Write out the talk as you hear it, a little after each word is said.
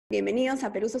Bienvenidos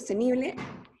a Perú Sostenible.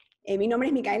 Mi nombre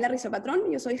es Micaela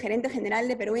Rizopatrón, yo soy gerente general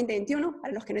de Perú 2021,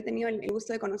 para los que no he tenido el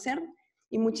gusto de conocer.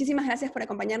 Y muchísimas gracias por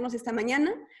acompañarnos esta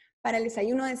mañana para el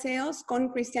desayuno de CEOs con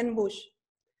Christian Busch.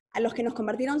 A los que nos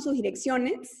compartieron sus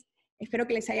direcciones, espero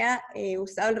que les haya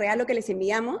gustado el regalo que les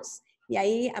enviamos. Y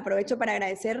ahí aprovecho para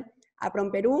agradecer a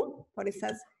PromPerú por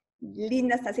esas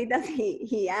lindas tacitas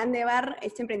y a Andebar,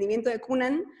 este emprendimiento de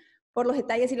Cunan, por los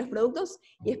detalles y los productos,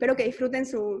 y espero que disfruten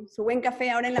su buen café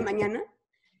ahora en la mañana.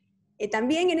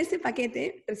 También en este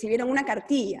paquete recibieron una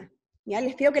cartilla, ¿ya?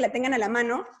 Les pido que la tengan a la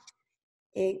mano,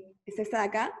 es esta de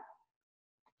acá,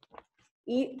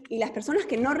 y las personas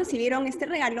que no recibieron este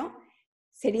regalo,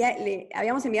 le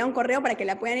habíamos enviado un correo para que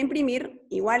la puedan imprimir.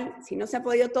 Igual, si no se ha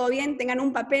podido todo bien, tengan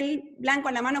un papel blanco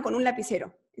a la mano con un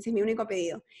lapicero. Ese es mi único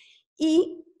pedido.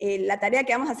 Y la tarea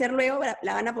que vamos a hacer luego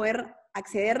la van a poder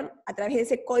acceder a través de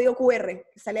ese código QR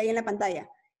que sale ahí en la pantalla.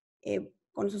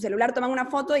 Con su celular toman una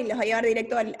foto y les va a llevar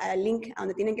directo al link a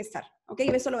donde tienen que estar. ¿Okay?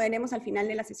 Y eso lo veremos al final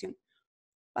de la sesión.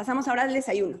 Pasamos ahora al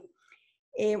desayuno.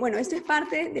 Bueno, esto es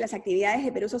parte de las actividades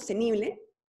de Perú Sostenible.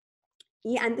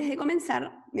 Y antes de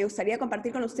comenzar, me gustaría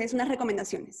compartir con ustedes unas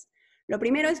recomendaciones. Lo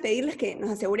primero es pedirles que nos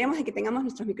aseguremos de que tengamos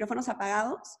nuestros micrófonos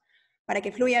apagados para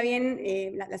que fluya bien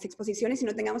las exposiciones y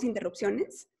no tengamos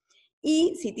interrupciones.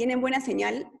 Y si tienen buena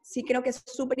señal, sí creo que es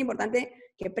súper importante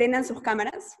que prendan sus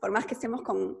cámaras, por más que estemos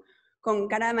con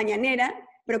cara mañanera,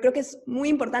 pero creo que es muy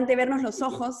importante vernos los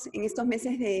ojos en estos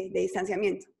meses de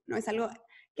distanciamiento, ¿no? Es algo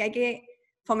que hay que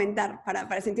fomentar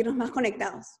para sentirnos más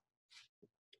conectados.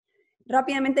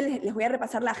 Rápidamente les voy a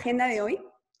repasar la agenda de hoy.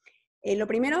 Lo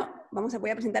primero, voy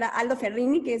a presentar a Aldo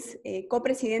Ferrini, que es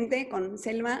copresidente con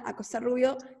Selma Acosta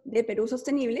Rubio de Perú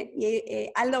Sostenible, y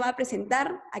Aldo va a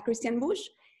presentar a Christian Busch.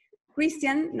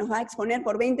 Christian nos va a exponer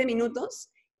por 20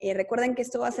 minutos. Recuerden que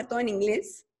esto va a ser todo en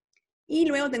inglés. Y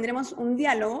luego tendremos un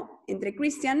diálogo entre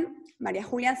Christian, María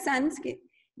Julia Sanz,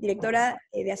 directora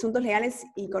de Asuntos Legales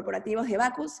y Corporativos de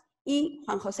Bacus, y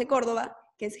Juan José Córdoba,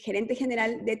 que es gerente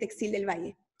general de Textil del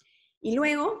Valle. Y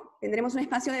luego tendremos un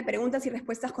espacio de preguntas y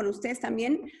respuestas con ustedes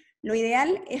también. Lo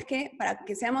ideal es que, para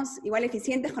que seamos igual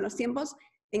eficientes con los tiempos,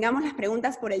 tengamos las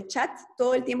preguntas por el chat.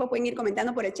 Todo el tiempo pueden ir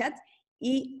comentando por el chat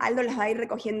y Aldo las va a ir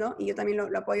recogiendo y yo también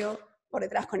lo apoyo por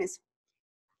detrás con eso.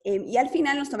 Y al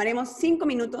final nos tomaremos 5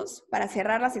 minutos para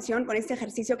cerrar la sesión con este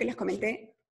ejercicio que les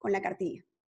comenté con la cartilla.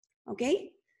 ¿Ok?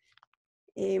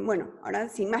 Bueno, ahora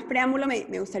sin más preámbulo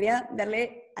me gustaría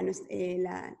darle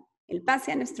el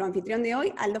pase a nuestro anfitrión de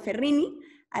hoy, Aldo Ferrini.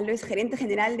 Aldo es gerente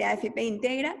general de AFP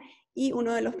Integra y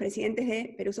uno de los presidentes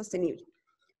de Perú Sostenible.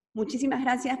 Muchísimas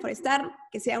gracias por estar,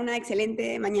 que sea una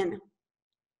excelente mañana.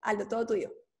 Aldo, todo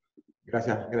tuyo.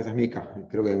 Gracias Mica.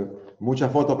 Creo que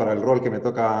muchas fotos para el rol que me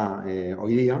toca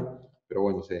hoy día, pero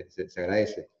bueno, se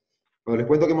agradece. Bueno, les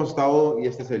cuento que hemos estado, y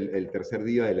este es el tercer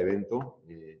día del evento,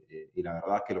 y la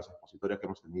verdad que los expositores que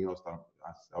hemos tenido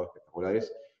han estado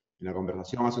espectaculares. En la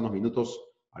conversación hace unos minutos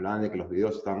hablaban de que los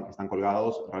videos están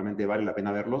colgados, realmente vale la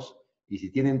pena verlos, y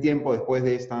si tienen tiempo después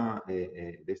de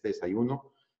este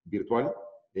desayuno virtual,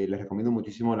 les recomiendo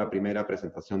muchísimo la primera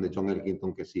presentación de John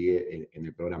Elkington que sigue en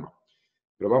el programa.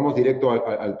 Pero vamos directo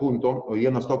al punto. Hoy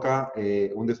día nos toca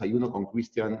un desayuno con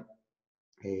Christian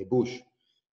Busch.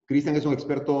 Christian es un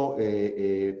experto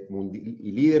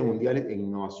y líder mundial en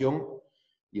innovación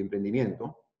y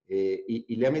emprendimiento,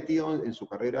 y le ha metido en su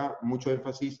carrera mucho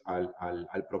énfasis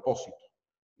al propósito.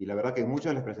 Y la verdad que en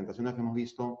muchas de las presentaciones que hemos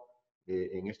visto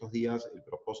en estos días, el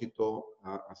propósito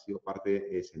ha sido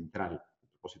parte central, el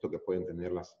propósito que pueden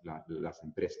tener las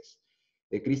empresas.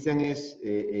 Christian es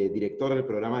director del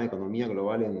programa de Economía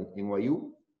Global en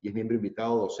NYU y es miembro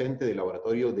invitado docente del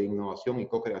Laboratorio de Innovación y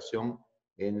Co-Creación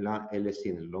en la LSE,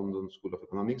 en el London School of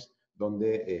Economics,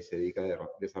 donde se dedica a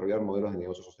desarrollar modelos de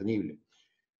negocio sostenible.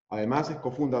 Además, es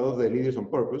cofundador de Leaders on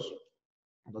Purpose,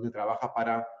 donde trabaja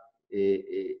para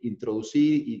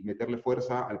introducir y meterle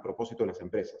fuerza al propósito de las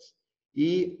empresas.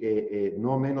 Y,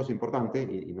 no menos importante,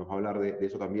 y nos va a hablar de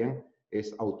eso también,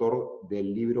 es autor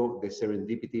del libro The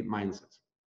Serendipity Mindset.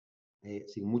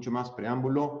 Sin mucho más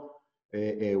preámbulo,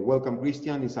 welcome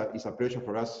Christian. It's a pleasure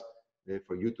for us,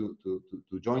 for you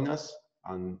to join us,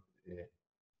 and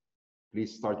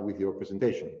please start with your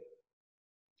presentation.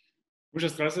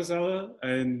 Muchas gracias, Aldo,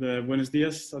 and buenos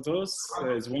días a todos.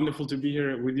 It's wonderful to be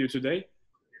here with you today.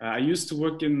 I used to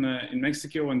work in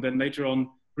Mexico and then later on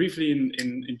briefly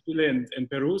in Chile and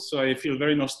Peru, so I feel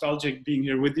very nostalgic being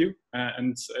here with you,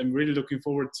 and I'm really looking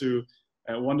forward to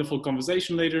a wonderful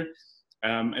conversation later.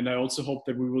 And I also hope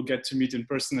that we will get to meet in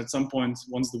person at some point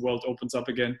once the world opens up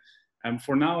again.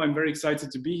 For now, I'm very excited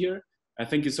to be here.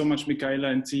 Thank you so much, Micaela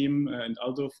and team and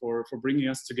Aldo, for bringing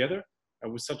us together.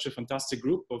 with such a fantastic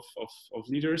group of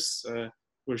leaders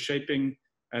who are shaping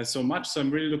so much. So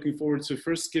I'm really looking forward to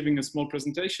first giving a small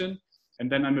presentation,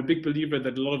 and then I'm a big believer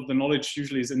that a lot of the knowledge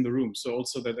usually is in the room, so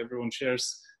also that everyone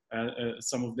shares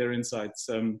some of their insights.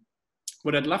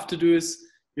 What I'd love to do is,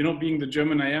 you know, being the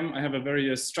German I am, I have a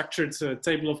very structured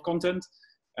table of content,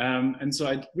 and so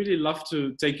I'd really love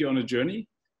to take you on a journey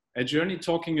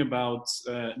talking about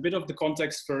a bit of the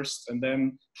context first, and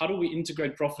then how do we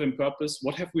integrate profit and purpose?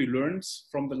 What have we learned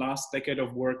from the last decade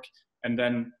of work? And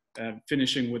then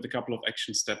finishing with a couple of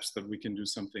action steps that we can do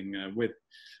something with,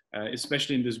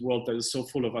 especially in this world that is so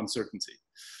full of uncertainty.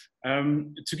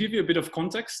 To give you a bit of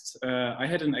context, I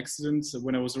had an accident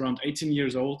when I was around 18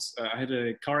 years old. I had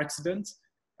a car accident,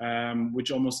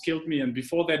 which almost killed me. And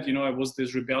before that, you know, I was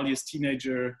this rebellious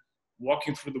teenager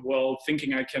walking through the world,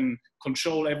 thinking I can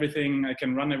control everything, I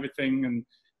can run everything.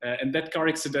 And that car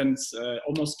accident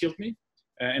almost killed me.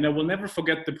 And I will never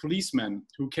forget the policeman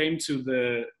who came to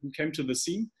the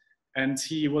scene, and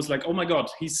he was like, "Oh my God,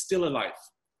 he's still alive."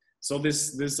 So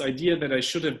this idea that I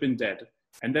should have been dead.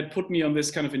 And that put me on this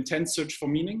kind of intense search for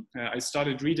meaning. I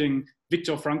started reading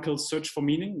Viktor Frankl's Search for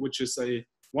Meaning, which is a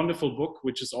wonderful book,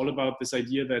 which is all about this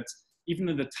idea that even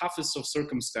in the toughest of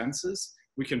circumstances,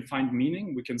 we can find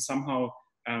meaning. We can somehow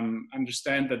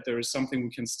understand that there is something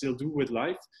we can still do with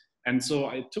life. And so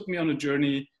it took me on a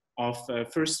journey of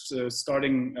first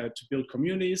starting to build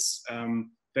communities,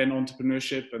 then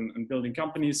entrepreneurship and building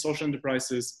companies, social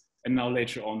enterprises, and now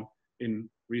later on in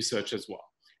research as well.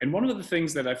 And one of the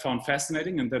things that I found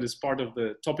fascinating, and that is part of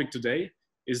the topic today,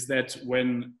 is that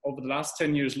when over the last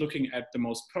 10 years looking at the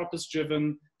most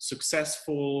purpose-driven,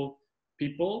 successful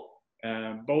people,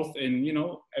 both in, you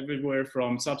know, everywhere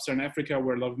from Sub-Saharan Africa,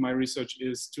 where a lot of my research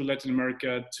is, to Latin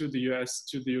America, to the US,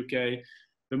 to the UK,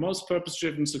 the most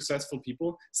purpose-driven, successful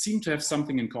people seem to have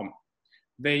something in common.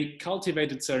 They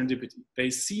cultivated serendipity. They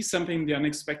see something in the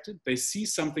unexpected, they see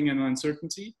something in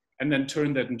uncertainty, and then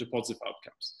turn that into positive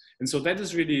outcomes. And so that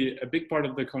is really a big part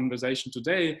of the conversation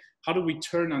today. How do we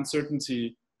turn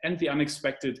uncertainty and the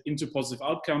unexpected into positive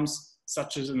outcomes,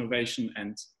 such as innovation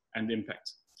and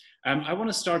impact? I want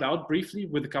to start out briefly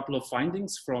with a couple of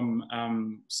findings from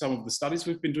some of the studies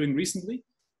we've been doing recently.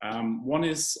 One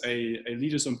is a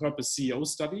Leaders on Purpose CEO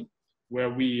study,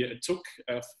 where we took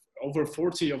over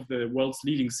 40 of the world's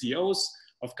leading CEOs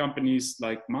of companies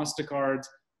like MasterCard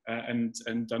and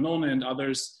Danone and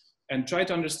others, and try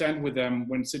to understand with them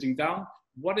when sitting down,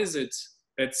 what is it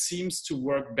that seems to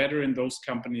work better in those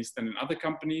companies than in other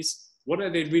companies? What are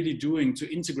they really doing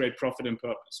to integrate profit and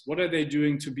purpose? What are they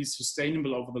doing to be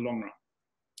sustainable over the long run?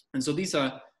 And so these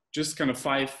are just kind of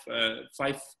five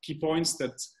key points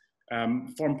that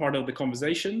form part of the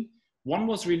conversation. One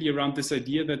was really around this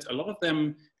idea that a lot of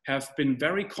them have been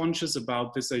very conscious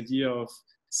about this idea of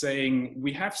saying,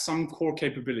 we have some core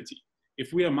capability.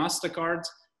 If we are MasterCard,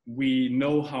 we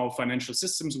know how financial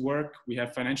systems work, we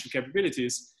have financial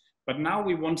capabilities, but now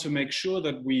we want to make sure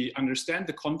that we understand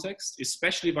the context,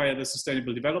 especially via the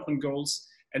Sustainable Development Goals,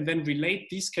 and then relate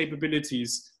these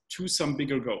capabilities to some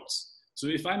bigger goals. So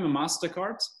if I'm a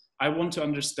MasterCard, I want to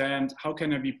understand, how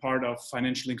can I be part of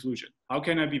financial inclusion? How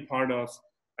can I be part of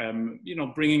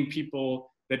bringing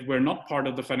people that were not part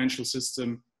of the financial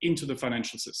system into the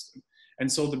financial system?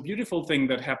 And so the beautiful thing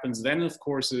that happens then, of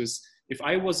course, is if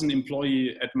I was an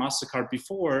employee at MasterCard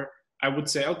before, I would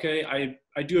say, okay,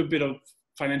 I do a bit of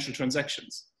financial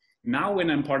transactions. Now when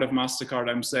I'm part of MasterCard,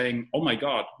 I'm saying, oh my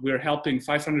God, we're helping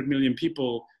 500 million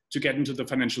people to get into the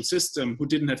financial system who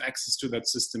didn't have access to that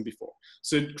system before.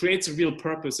 So it creates a real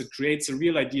purpose. It creates a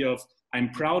real idea of,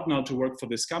 I'm proud now to work for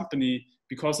this company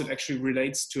because it actually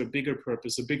relates to a bigger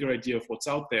purpose, a bigger idea of what's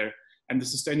out there. And the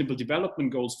Sustainable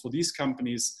Development Goals for these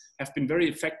companies have been very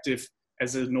effective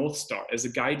as a North Star, as a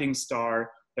guiding star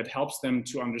that helps them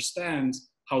to understand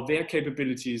how their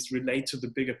capabilities relate to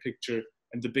the bigger picture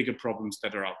and the bigger problems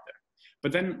that are out there.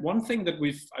 But then one thing that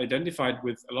we've identified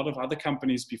with a lot of other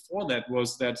companies before that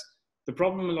was that the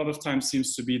problem a lot of times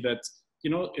seems to be that,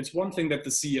 it's one thing that the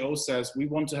CEO says, we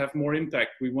want to have more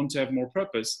impact, we want to have more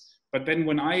purpose. But then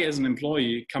when I, as an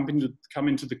employee, come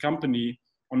into the company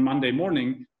on Monday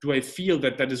morning, do I feel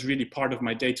that that is really part of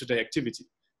my day-to-day activity?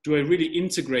 Do I really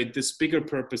integrate this bigger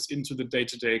purpose into the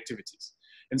day-to-day activities?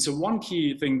 And so one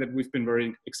key thing that we've been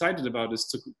very excited about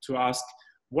is to ask,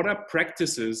 what are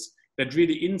practices that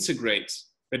really integrate,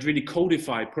 that really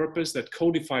codify purpose, that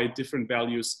codify different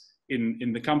values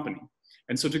in the company?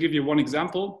 And so to give you one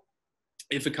example,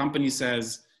 if a company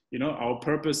says, our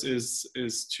purpose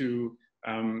is to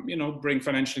bring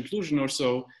financial inclusion or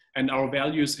so, and our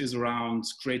values is around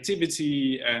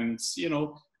creativity and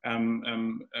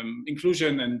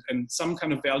inclusion and some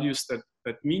kind of values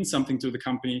that mean something to the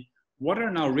company, what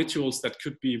are now rituals that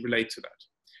could be related to that?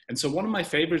 And so one of my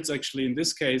favorites actually in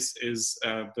this case is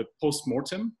the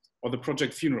post-mortem or the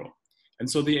project funeral. And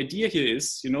so the idea here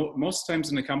is, most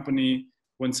times in a company,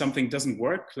 when something doesn't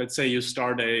work, let's say you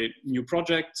start a new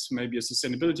project, maybe a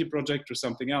sustainability project or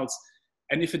something else,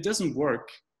 and if it doesn't work,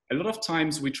 a lot of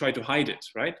times we try to hide it,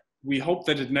 right? We hope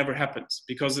that it never happens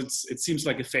because it seems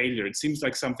like a failure. It seems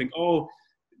like something, oh,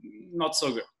 not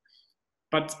so good.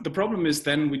 But the problem is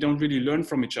then we don't really learn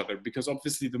from each other because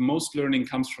obviously the most learning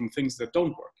comes from things that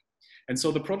don't work. And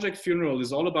so the project funeral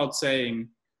is all about saying,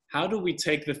 how do we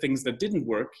take the things that didn't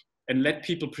work and let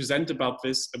people present about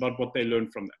what they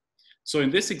learned from them? So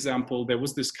in this example, there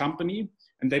was this company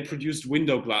and they produced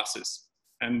window glasses.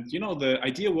 And the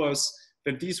idea was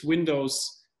that these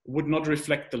windows would not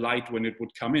reflect the light when it would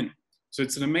come in. So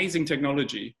it's an amazing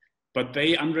technology, but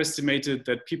they underestimated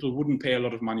that people wouldn't pay a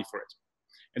lot of money for it.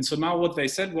 And so now what they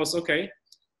said was, okay,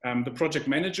 the project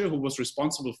manager who was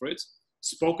responsible for it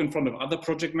spoke in front of other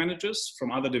project managers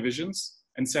from other divisions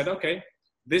and said, okay,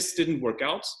 this didn't work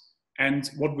out.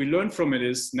 And what we learned from it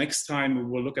is next time we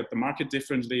will look at the market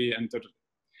differently. And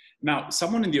now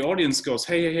someone in the audience goes,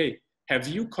 hey, have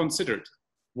you considered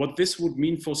what this would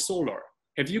mean for solar?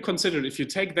 Have you considered if you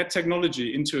take that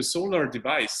technology into a solar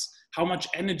device, how much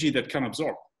energy that can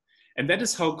absorb? And that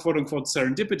is how, quote unquote,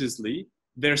 serendipitously,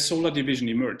 their solar division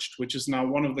emerged, which is now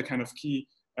one of the kind of key,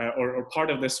 or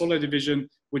part of their solar division,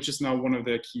 which is now one of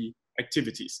their key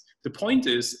activities. The point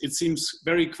is, it seems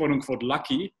very, quote unquote,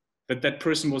 lucky that that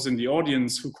person was in the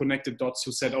audience who connected dots,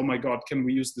 who said, oh my God, can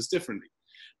we use this differently?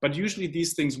 But usually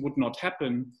these things would not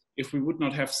happen if we would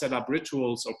not have set up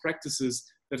rituals or practices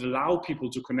that allow people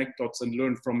to connect dots and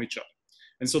learn from each other.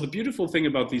 And so the beautiful thing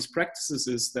about these practices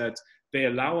is that they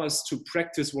allow us to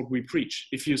practice what we preach.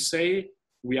 If you say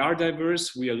we are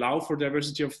diverse, we allow for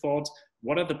diversity of thought,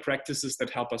 what are the practices that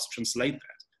help us translate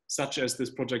that? Such as this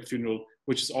project funeral,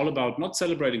 which is all about not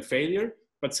celebrating failure,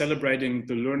 but celebrating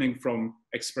the learning from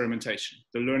experimentation,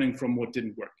 the learning from what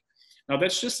didn't work. Now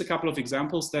that's just a couple of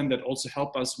examples then that also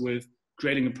help us with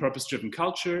creating a purpose-driven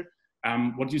culture.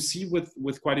 What you see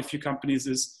with quite a few companies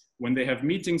is when they have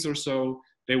meetings or so,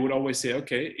 they would always say,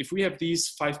 okay, if we have these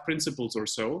 5 principles or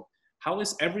so, how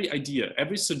is every idea,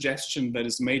 every suggestion that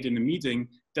is made in a meeting,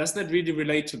 does that really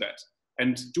relate to that?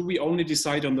 And do we only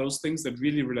decide on those things that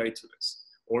really relate to this?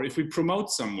 Or if we promote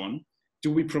someone,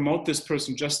 do we promote this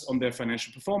person just on their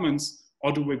financial performance,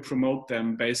 or do we promote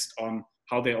them based on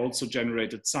how they also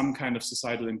generated some kind of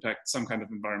societal impact, some kind of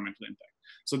environmental impact?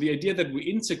 So the idea that we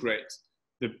integrate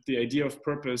the idea of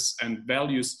purpose and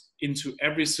values into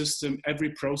every system,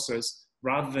 every process,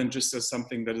 rather than just as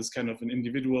something that is kind of an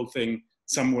individual thing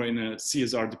somewhere in a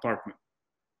CSR department.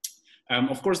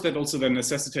 Of course, that also then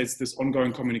necessitates this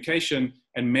ongoing communication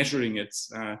and measuring it.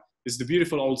 Is the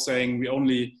beautiful old saying, we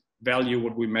only value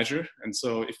what we measure. And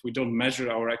so if we don't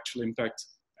measure our actual impact,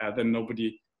 then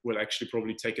nobody will actually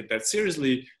probably take it that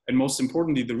seriously. And most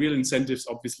importantly, the real incentives,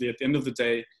 obviously, at the end of the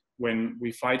day, when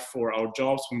we fight for our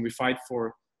jobs, when we fight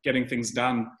for getting things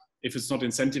done, if it's not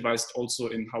incentivized also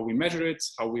in how we measure it,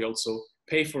 how we also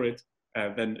pay for it,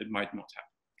 then it might not happen.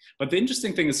 But the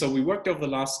interesting thing is, so we worked over the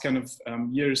last kind of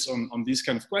years on these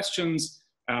kind of questions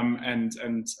and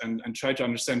try to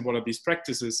understand what are these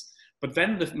practices. But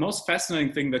then the most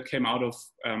fascinating thing that came out of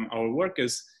our work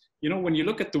is, when you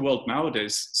look at the world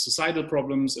nowadays, societal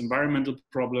problems, environmental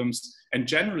problems, and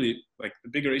generally like the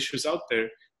bigger issues out there,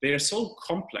 they are so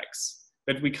complex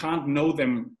that we can't know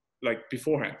them like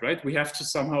beforehand, right? We have to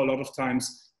somehow a lot of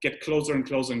times get closer and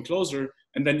closer and closer,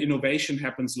 and then innovation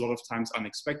happens a lot of times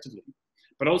unexpectedly.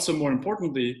 But also more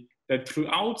importantly, that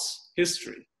throughout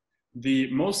history,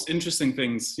 the most interesting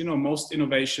things, most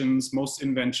innovations, most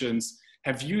inventions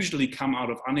have usually come out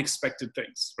of unexpected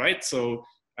things, right? So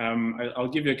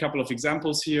I'll give you a couple of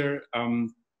examples here.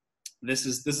 This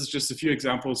is just a few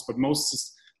examples, but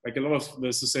like a lot of the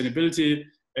sustainability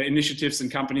initiatives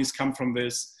and companies come from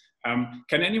this.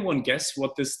 Can anyone guess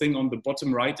what this thing on the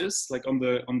bottom right is? Like on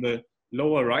the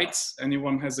lower right,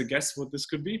 anyone has a guess what this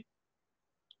could be?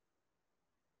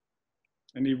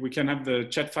 And we can have the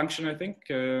chat function, I think,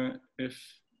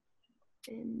 if,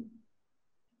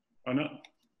 or not.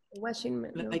 Washing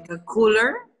machine. Like a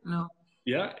cooler? No.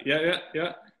 Yeah.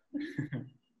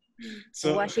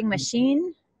 So a washing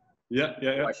machine. Yeah.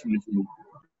 Washing machine.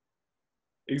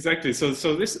 Exactly. So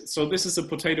this is a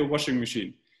potato washing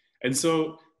machine, and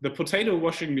so the potato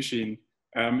washing machine,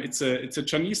 it's a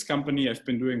Chinese company I've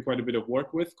been doing quite a bit of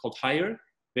work with called Haier.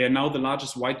 They are now the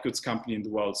largest white goods company in the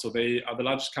world. So they are the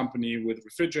largest company with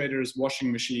refrigerators,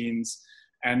 washing machines,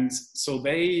 And so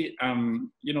they,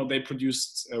 they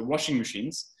produced washing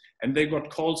machines, and they got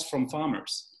calls from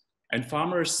farmers. And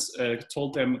farmers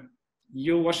told them,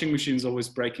 your washing machine is always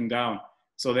breaking down.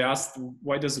 So they asked,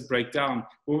 why does it break down?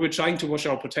 Well, we're trying to wash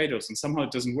our potatoes and somehow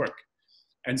it doesn't work.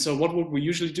 And so what would we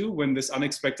usually do when this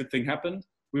unexpected thing happened?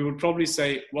 We would probably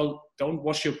say, well, don't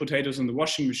wash your potatoes in the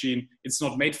washing machine. It's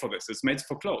not made for this. It's made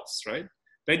for clothes, right?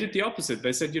 They did the opposite.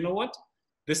 They said, you know what?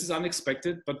 This is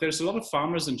unexpected, but there's a lot of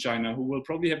farmers in China who will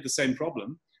probably have the same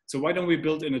problem. So why don't we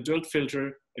build in a dirt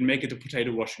filter and make it a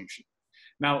potato washing machine?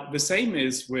 Now, the same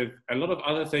is with a lot of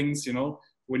other things,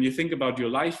 when you think about your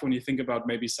life, when you think about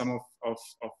maybe some of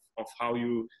how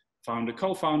you found a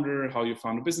co-founder, how you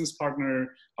found a business partner,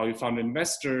 how you found an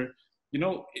investor, a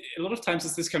lot of times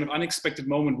it's this kind of unexpected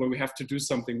moment where we have to do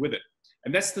something with it.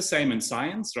 And that's the same in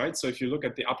science, right? So if you look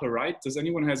at the upper right, does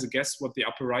anyone has a guess what the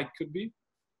upper right could be?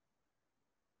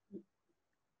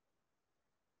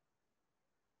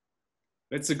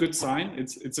 That's a good sign.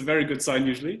 It's a very good sign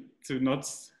usually to not,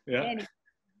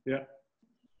 yeah.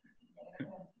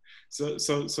 So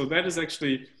that is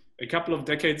actually a couple of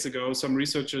decades ago, some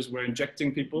researchers were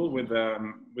injecting people with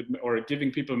or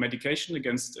giving people medication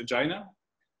against angina,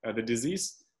 the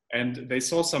disease, and they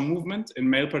saw some movement in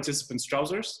male participants'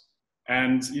 trousers.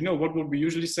 And what would we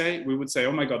usually say? We would say,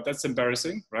 oh my God, that's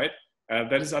embarrassing, right?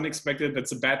 That is unexpected.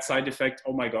 That's a bad side effect.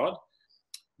 Oh my God.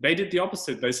 They did the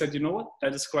opposite. They said, you know what?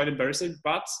 That is quite embarrassing,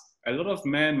 but a lot of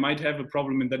men might have a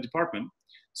problem in that department.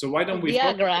 So why don't we?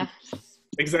 Viagra.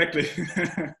 Exactly.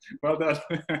 Well done.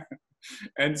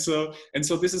 And so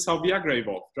this is how Viagra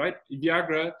evolved, right?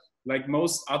 Viagra, like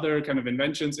most other kind of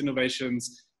inventions,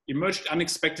 innovations, emerged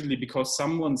unexpectedly because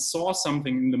someone saw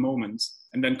something in the moment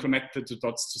and then connected the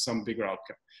dots to some bigger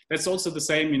outcome. That's also the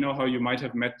same, how you might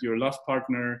have met your love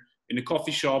partner in a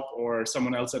coffee shop or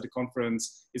someone else at a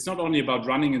conference. It's not only about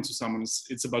running into someone,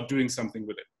 it's about doing something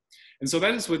with it. And so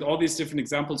that is with all these different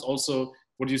examples. Also,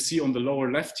 what you see on the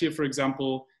lower left here, for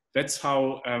example, that's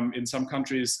how in some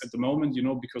countries at the moment,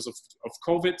 because of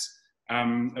COVID,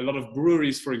 a lot of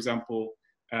breweries, for example,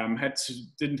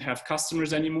 didn't have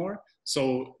customers anymore.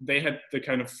 So they had the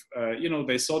kind of,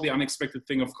 they saw the unexpected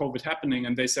thing of COVID happening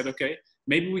and they said, okay,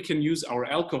 maybe we can use our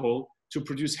alcohol to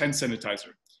produce hand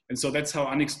sanitizer. And so that's how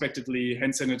unexpectedly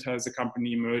hand sanitizer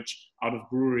company emerged out of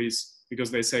breweries, because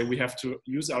they say we have to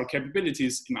use our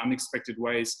capabilities in unexpected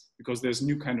ways because there's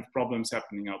new kind of problems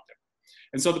happening out there.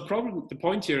 And so the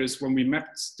point here is when we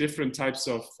mapped different types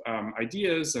of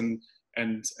ideas and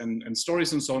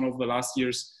stories and so on over the last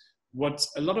years, what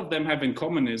a lot of them have in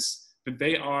common is that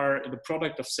they are the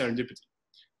product of serendipity.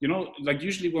 Like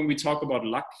usually when we talk about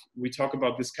luck, we talk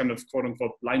about this kind of quote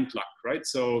unquote blind luck, right?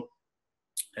 So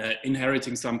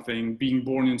inheriting something, being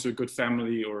born into a good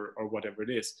family or whatever it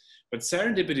is. But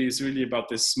serendipity is really about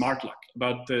this smart luck,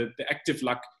 about the active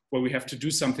luck where we have to do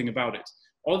something about it.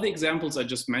 All the examples I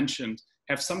just mentioned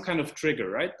have some kind of trigger,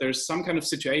 right? There's some kind of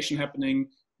situation happening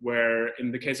where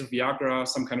in the case of Viagra,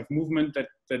 some kind of movement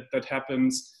that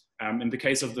happens. In the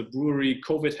case of the brewery,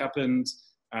 COVID happened.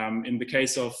 In the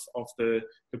case of the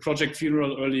project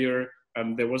funeral earlier,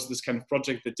 there was this kind of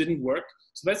project that didn't work.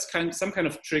 So that's some kind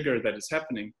of trigger that is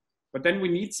happening. But then we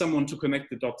need someone to connect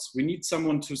the dots. We need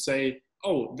someone to say,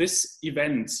 oh, this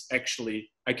event actually,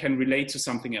 I can relate to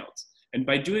something else. And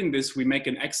by doing this, we make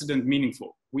an accident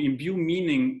meaningful. We imbue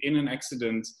meaning in an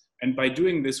accident. And by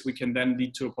doing this, we can then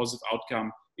lead to a positive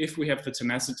outcome if we have the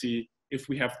tenacity, if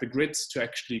we have the grit to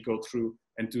actually go through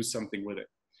and do something with it.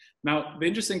 Now, the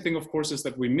interesting thing, of course, is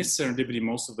that we miss serendipity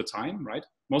most of the time, right?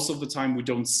 Most of the time, we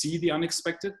don't see the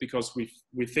unexpected because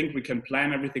we think we can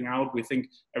plan everything out. We think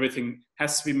everything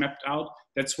has to be mapped out.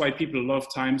 That's why people a lot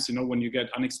of times, when you get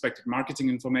unexpected marketing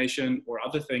information or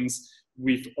other things,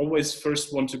 we always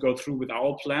first want to go through with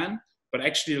our plan. But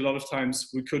actually, a lot of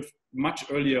times we could much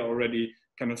earlier already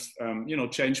kind of,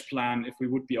 change plan if we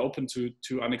would be open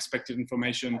to unexpected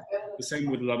information. The same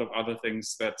with a lot of other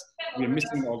things that we're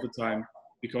missing all the time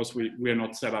because we are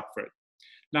not set up for it.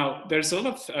 Now, there's a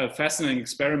lot of fascinating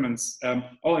experiments.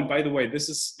 Oh, and by the way, this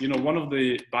is, one of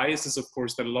the biases, of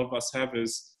course, that a lot of us have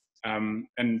is,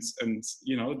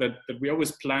 that we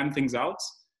always plan things out.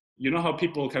 You know how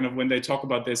people kind of, when they talk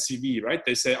about their CV, right?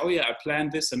 They say, oh yeah, I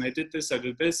planned this and I did this,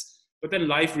 but then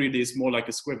life really is more like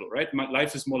a scribble, right?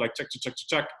 Life is more like check, check, check, check,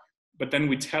 check. But then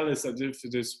we tell us as if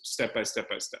it is step by step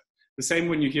by step. The same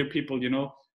when you hear people,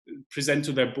 present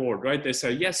to their board, right? They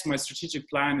say, yes, my strategic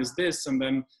plan is this, and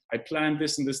then I plan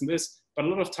this and this and this. But a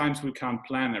lot of times we can't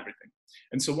plan everything.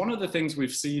 And so one of the things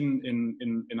we've seen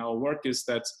in our work is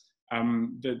that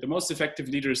the most effective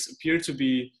leaders appear to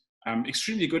be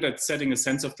extremely good at setting a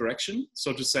sense of direction.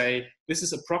 So to say, this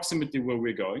is approximately where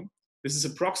we're going. This is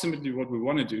approximately what we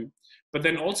want to do, but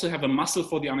then also have a muscle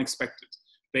for the unexpected.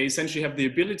 They essentially have the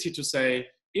ability to say,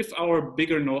 if our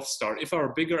bigger North Star, if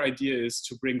our bigger idea is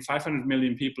to bring 500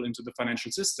 million people into the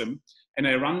financial system, and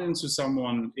I run into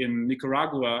someone in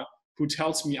Nicaragua who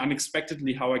tells me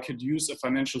unexpectedly how I could use a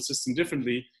financial system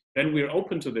differently, then we're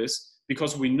open to this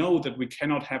because we know that we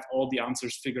cannot have all the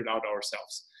answers figured out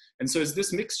ourselves. And so it's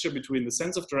this mixture between the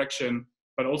sense of direction,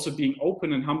 but also being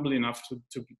open and humble enough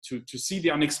to see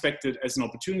the unexpected as an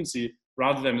opportunity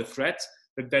rather than a threat,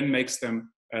 that then makes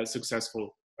them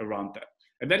successful around that.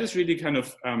 And that is really kind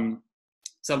of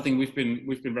something we've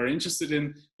been very interested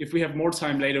in. If we have more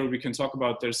time later, we can talk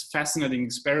about, there's fascinating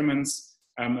experiments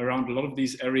around a lot of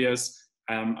these areas.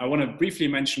 I want to briefly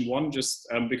mention one just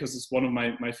because it's one of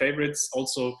my favorites,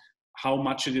 also how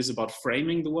much it is about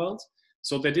framing the world.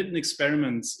 So they did an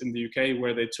experiment in the UK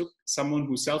where they took someone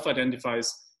who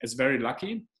self-identifies as very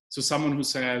lucky, so someone who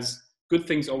says, good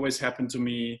things always happen to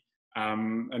me,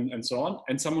 and so on,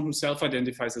 and someone who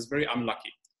self-identifies as very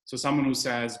unlucky. So someone who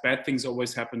says, bad things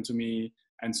always happen to me,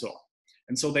 and so on.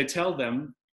 And so they tell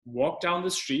them, walk down the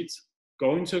street,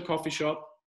 go into a coffee shop,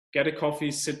 get a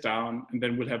coffee, sit down, and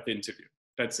then we'll have the interview.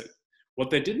 That's it. What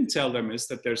they didn't tell them is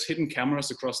that there's hidden cameras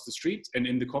across the street, and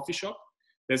in the coffee shop,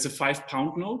 there's a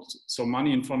 £5 note, so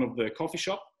money in front of the coffee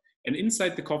shop. And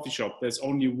inside the coffee shop, there's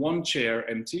only one chair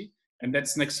empty, and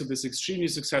that's next to this extremely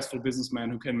successful businessman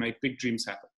who can make big dreams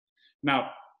happen.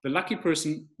 Now, the lucky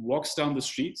person walks down the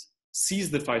street, sees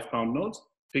the £5 note,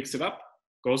 picks it up,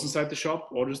 goes inside the shop,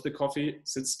 orders the coffee,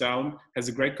 sits down, has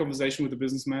a great conversation with the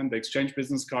businessman, they exchange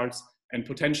business cards, and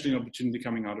potentially an opportunity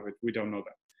coming out of it. We don't know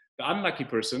that. The unlucky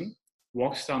person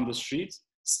walks down the street,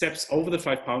 steps over the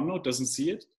 £5 note, doesn't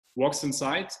see it, walks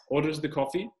inside, orders the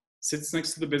coffee, sits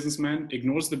next to the businessman,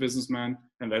 ignores the businessman,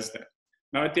 and that's that.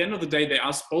 Now, at the end of the day, they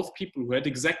asked both people who had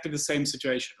exactly the same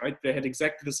situation, right? They had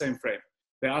exactly the same frame.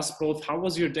 They asked both, how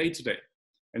was your day today?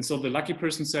 And so the lucky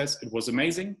person says, it was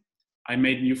amazing. I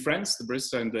made new friends, the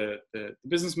barista and the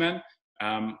businessman.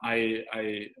 I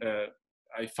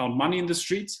found money in the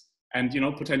streets, and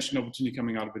potentially an opportunity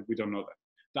coming out of it. We don't know that.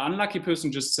 The unlucky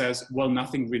person just says, well,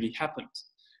 nothing really happened.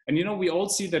 And we all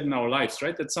see that in our lives,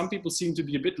 right? That some people seem to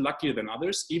be a bit luckier than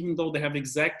others, even though they have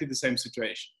exactly the same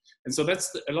situation. And so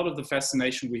that's a lot of the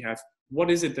fascination we have. What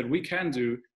is it that we can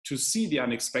do to see the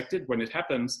unexpected when it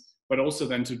happens, but also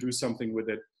then to do something with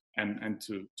it and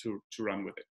to run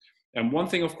with it. And one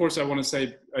thing, of course, I want to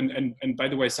say, and by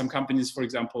the way, some companies, for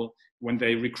example, when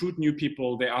they recruit new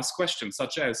people, they ask questions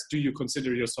such as, do you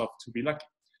consider yourself to be lucky?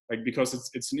 Because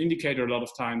it's an indicator a lot of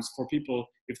times for people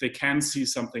if they can see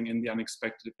something in the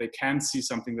unexpected, if they can see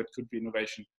something that could be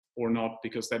innovation or not,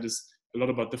 because that is a lot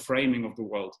about the framing of the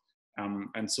world.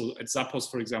 And so at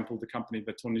Zappos, for example, the company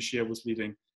that Tony Scheer was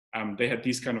leading, they had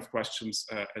these kind of questions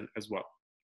as well.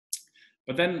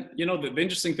 But then, the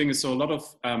interesting thing is, so a lot of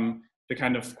the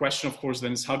kind of question, of course,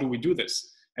 then is how do we do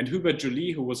this? And Hubert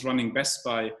Joly, who was running Best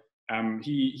Buy,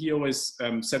 he always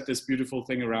said this beautiful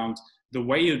thing around the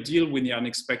way you deal with the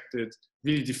unexpected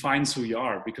really defines who you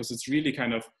are, because it's really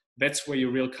kind of, that's where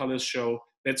your real colors show.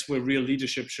 That's where real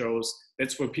leadership shows.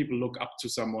 That's where people look up to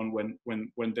someone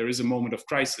when there is a moment of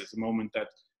crisis, a moment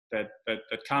that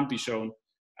can't be shown.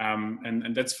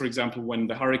 And that's, for example, when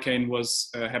the hurricane was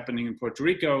happening in Puerto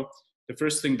Rico, the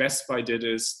first thing Best Buy did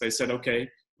is they said, okay,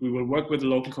 we will work with the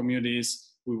local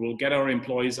communities. We will get our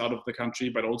employees out of the country,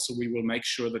 but also we will make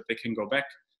sure that they can go back.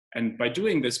 And by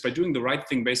doing this, by doing the right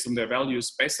thing based on their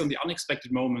values, based on the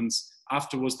unexpected moments,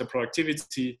 afterwards their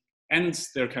productivity and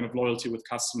their kind of loyalty with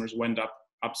customers went up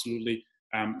absolutely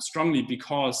strongly,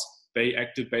 because they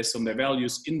acted based on their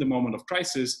values in the moment of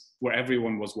crisis where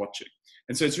everyone was watching.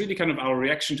 And so it's really kind of our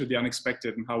reaction to the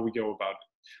unexpected and how we go about it.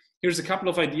 Here's a couple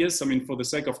of ideas. I mean, for the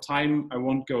sake of time, I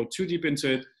won't go too deep into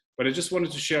it, but I just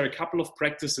wanted to share a couple of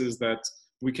practices that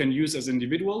we can use as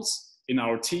individuals, in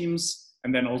our teams,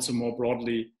 and then also more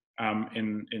broadly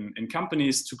in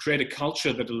companies, to create a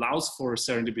culture that allows for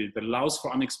serendipity, that allows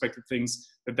for unexpected things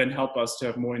that then help us to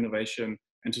have more innovation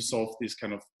and to solve these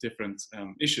kind of different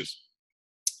issues.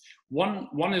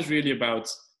 One is really about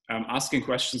asking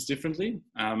questions differently.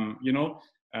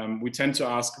 We tend to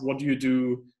ask, what do you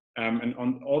do? And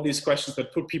on all these questions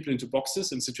that put people into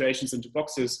boxes and situations into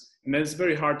boxes, and then it's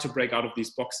very hard to break out of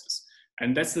these boxes.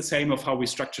 And that's the same of how we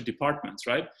structure departments,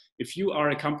 right? If you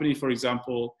are a company, for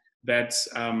example, that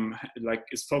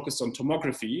is focused on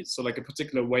tomography, so like a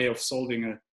particular way of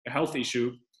solving a health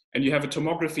issue, and you have a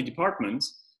tomography department,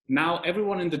 now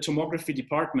everyone in the tomography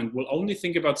department will only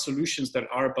think about solutions that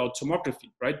are about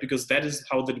tomography, right? Because that is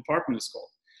how the department is called.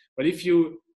 But if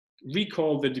you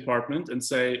recall the department and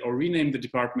say, or rename the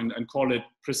department and call it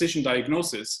precision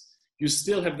diagnosis, you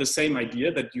still have the same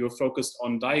idea that you're focused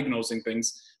on diagnosing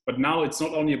things, but now it's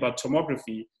not only about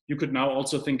tomography. You could now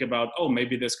also think about, oh,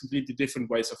 maybe there's completely different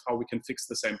ways of how we can fix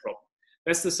the same problem.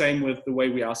 That's the same with the way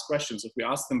we ask questions. If we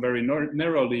ask them very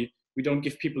narrowly, we don't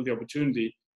give people the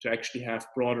opportunity to actually have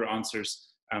broader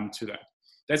answers to that.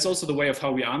 That's also the way of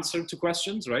how we answer to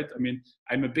questions, right? I mean,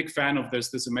 I'm a big fan of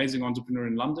this amazing entrepreneur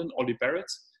in London, Ollie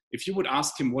Barrett. If you would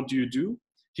ask him, what do you do?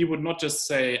 He would not just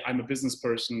say, I'm a business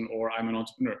person or I'm an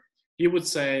entrepreneur. He would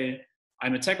say,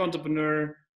 I'm a tech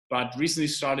entrepreneur, but recently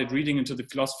started reading into the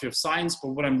philosophy of science, but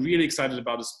what I'm really excited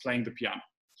about is playing the piano.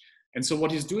 And so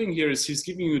what he's doing here is he's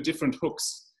giving you different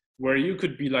hooks where you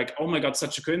could be like, oh my God,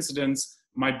 such a coincidence.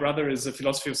 My brother is a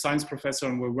philosophy of science professor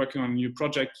and we're working on a new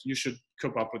project. You should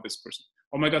cope up with this person.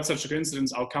 Oh my God, such a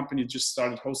coincidence. Our company just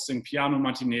started hosting piano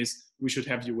matinees. We should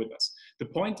have you with us. The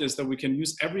point is that we can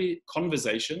use every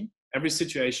conversation, every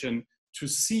situation to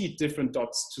see different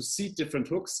dots, to see different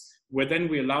hooks, where then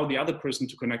we allow the other person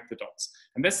to connect the dots.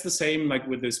 And that's the same like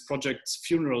with this project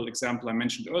funeral example I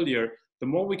mentioned earlier. The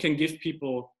more we can give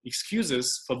people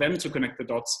excuses for them to connect the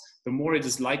dots, the more it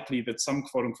is likely that some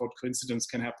quote unquote coincidence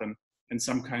can happen and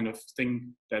some kind of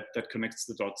thing that connects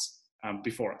the dots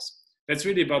before us. That's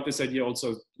really about this idea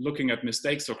also looking at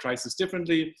mistakes or crisis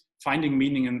differently, finding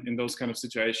meaning in those kind of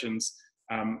situations.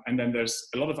 And then there's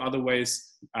a lot of other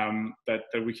ways that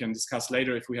we can discuss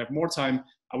later if we have more time.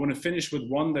 I want to finish with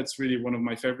one that's really one of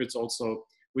my favorites also,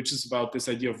 which is about this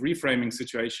idea of reframing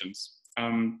situations.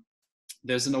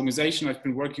 There's an organization I've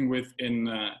been working with in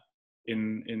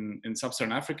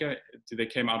Sub-Saharan Africa. They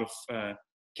came out of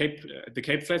the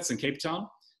Cape Flats in Cape Town.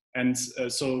 And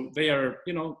so they are,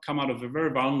 come out of a very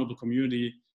vulnerable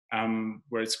community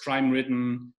where it's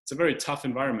crime-ridden. It's a very tough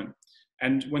environment.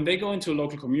 And when they go into a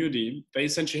local community, they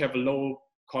essentially have a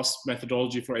low-cost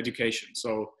methodology for education.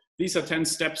 So these are 10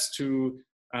 steps to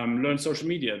learn social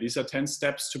media. These are 10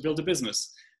 steps to build a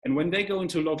business. And when they go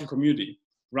into a local community,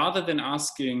 rather than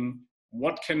asking,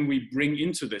 what can we bring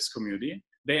into this community?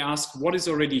 They ask, what is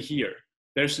already here?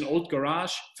 There's an old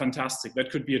garage, fantastic.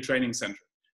 That could be a training center.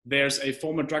 There's a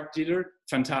former drug dealer,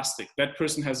 fantastic. That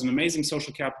person has an amazing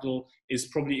social capital, is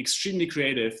probably extremely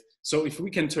creative. So if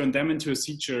we can turn them into a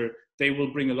teacher, they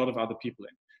will bring a lot of other people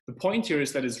in. The point here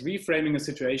is that it's reframing a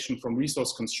situation from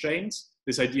resource constraints,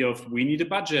 this idea of we need a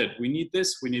budget, we need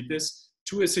this,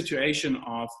 to a situation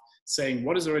of saying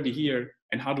what is already here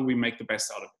and how do we make the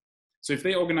best out of it. So if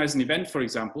they organize an event, for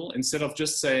example, instead of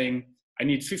just saying, I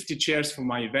need 50 chairs for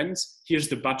my event, here's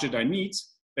the budget I need,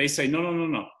 they say,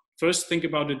 no. First, think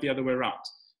about it the other way around.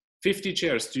 50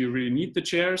 chairs, do you really need the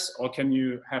chairs or can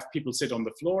you have people sit on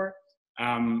the floor?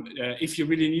 If you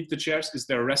really need the chairs, is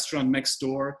there a restaurant next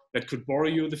door that could borrow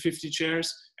you the 50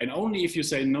 chairs? And only if you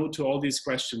say no to all these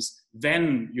questions,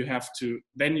 then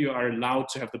you are allowed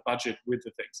to have the budget with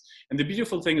the things. And the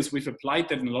beautiful thing is we've applied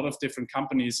that in a lot of different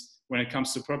companies when it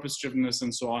comes to purpose-drivenness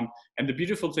and so on. And the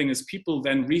beautiful thing is people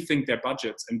then rethink their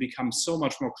budgets and become so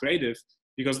much more creative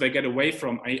because they get away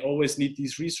from, I always need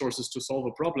these resources to solve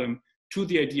a problem, to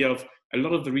the idea of a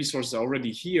lot of the resources are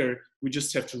already here. We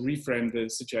just have to reframe the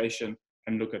situation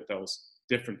and look at those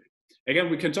differently. Again,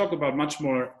 we can talk about much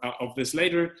more of this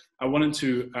later. I wanted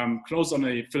to close on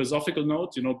a philosophical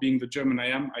note. Being the German I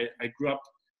am, I grew up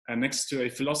next to a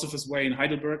philosopher's way in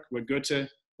Heidelberg, where Goethe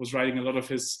was writing a lot of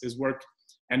his work.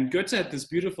 And Goethe had this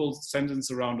beautiful sentence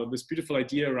around, or this beautiful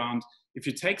idea around, if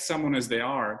you take someone as they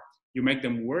are, you make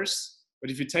them worse. But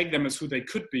if you take them as who they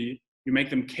could be, you make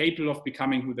them capable of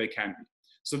becoming who they can be.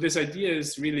 So this idea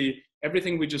is really,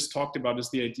 everything we just talked about is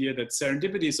the idea that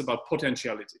serendipity is about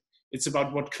potentiality. It's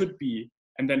about what could be,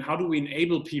 and then how do we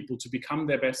enable people to become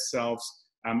their best selves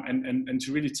and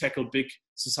to really tackle big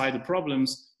societal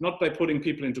problems, not by putting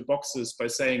people into boxes, by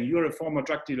saying, you're a former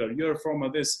drug dealer, you're a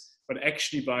former this, but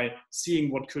actually by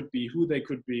seeing what could be, who they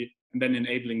could be, and then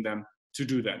enabling them to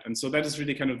do that. And so that is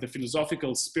really kind of the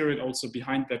philosophical spirit also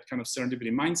behind that kind of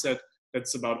serendipity mindset.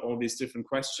 That's about all these different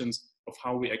questions of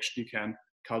how we actually can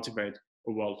cultivate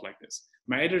a world like this.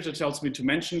 My editor tells me to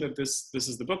mention that this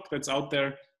is the book that's out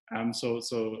there. So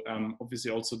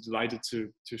obviously also delighted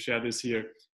to share this here.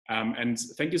 And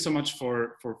thank you so much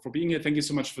for being here. Thank you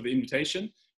so much for the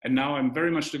invitation. And now I'm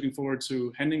very much looking forward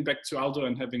to handing back to Aldo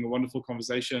and having a wonderful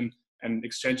conversation and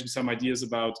exchanging some ideas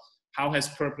about how has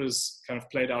purpose kind of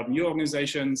played out in your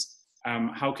organizations?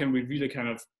 How can we really kind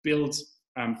of build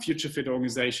future fit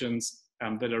organizations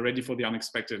that are ready for the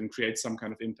unexpected and create some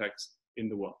kind of impact in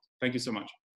the world? Thank you so much.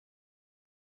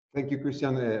 Thank you,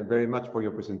 Christian, very much for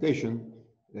your presentation.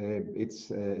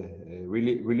 It's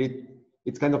really,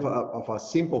 it's kind of a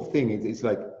simple thing. It's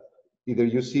like either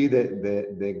you see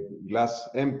the glass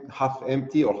half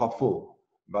empty or half full,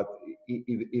 but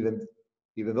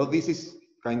even though this is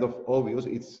kind of obvious,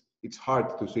 it's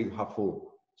hard to see it half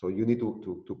full. So you need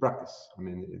to practice. I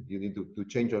mean, you need to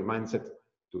change your mindset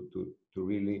to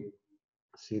really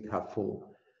see it half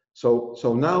full.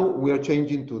 So now we are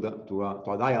changing to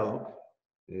a dialogue.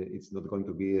 It's not going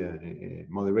to be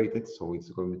moderated, so it's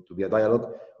going to be a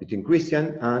dialogue between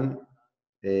Christian and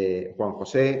Juan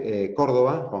José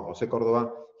Córdoba. Juan José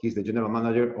Córdoba, he's the general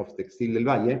manager of Textil del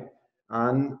Valle,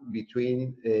 and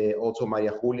between also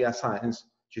Maria Julia Sáenz,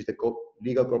 she's the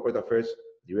legal corporate affairs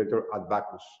director at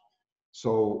Bacchus.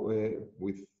 So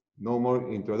with no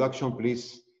more introduction,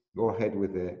 please go ahead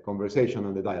with the conversation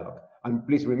and the dialogue. And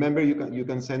please remember, you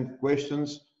can send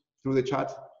questions through the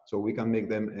chat so we can make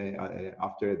them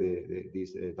after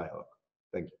this dialogue.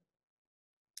 Thank you.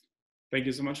 Thank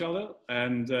you so much, Aldo.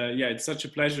 And yeah, it's such a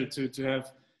pleasure to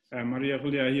have Maria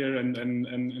Julia here and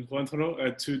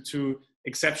Juanjo, two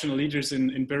exceptional leaders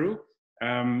in Peru.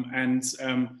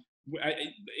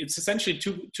 It's essentially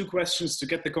two questions to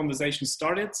get the conversation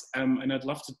started. And I'd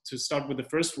love to start with the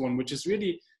first one, which is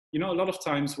really, you know, a lot of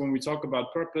times when we talk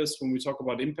about purpose, when we talk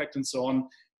about impact and so on,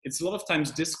 it's a lot of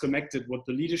times disconnected what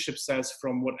the leadership says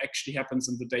from what actually happens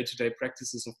in the day-to-day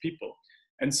practices of people.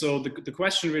 And so the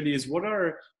question really is, what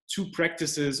are two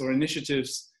practices or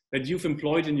initiatives that you've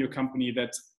employed in your company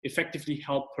that effectively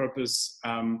help purpose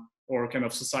or kind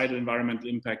of societal environmental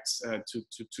impacts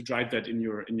to drive that in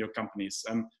your companies?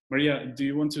 Maria, do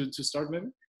you want to start maybe?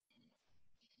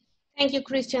 Thank you,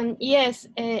 Christian. Yes,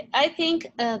 I think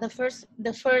the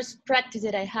first practice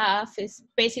that I have is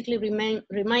basically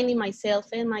reminding myself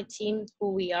and my team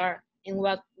who we are and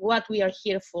what we are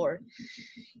here for.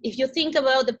 If you think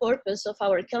about the purpose of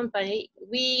our company,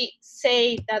 we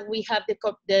say that we have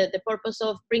the purpose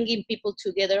of bringing people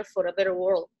together for a better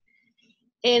world.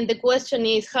 And the question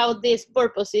is how this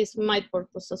purpose is my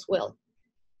purpose as well.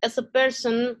 As a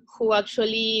person who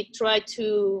actually try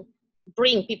to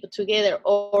bring people together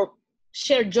or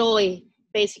share joy,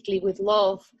 basically with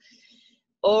love,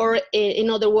 or in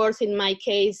other words, in my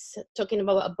case, talking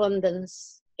about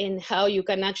abundance and how you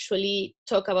can actually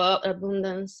talk about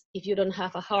abundance if you don't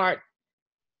have a heart,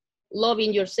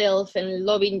 loving yourself and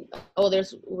loving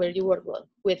others where you work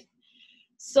with.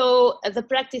 So the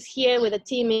practice here with the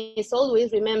team is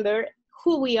always remember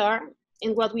who we are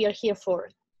and what we are here for.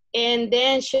 And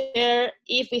then share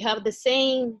if we have the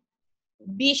same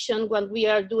vision when we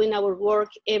are doing our work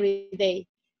every day.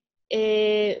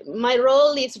 My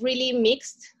role is really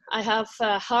mixed. I have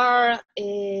hard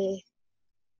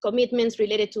commitments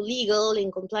related to legal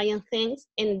and compliance things.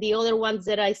 And the other ones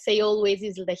that I say always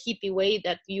is the hippie way,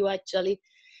 that you actually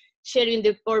sharing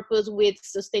the purpose with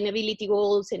sustainability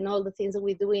goals and all the things that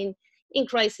we're doing in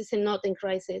crisis and not in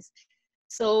crisis.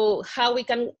 So how we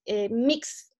can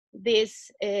mix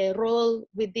this role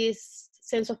with this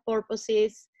sense of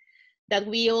purposes, that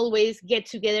we always get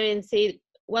together and say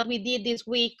what we did this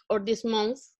week or this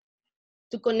month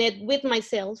to connect with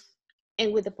myself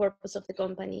and with the purpose of the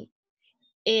company.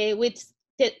 Which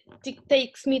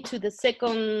takes me to the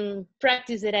second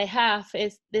practice that I have,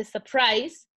 is the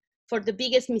surprise for the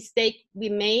biggest mistake we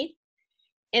made.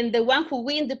 And the one who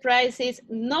wins the prize is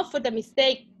not for the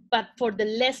mistake, but for the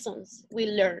lessons we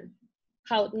learn,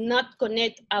 how not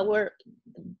connect our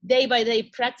day-by-day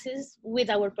practice with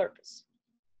our purpose,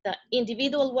 the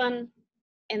individual one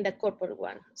and the corporate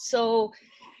one. So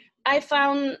I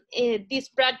found this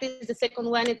practice, the second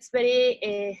one, it's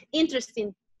very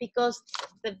interesting, because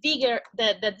the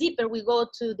deeper we go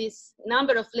to this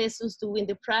number of lessons to win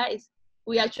the prize,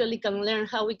 we actually can learn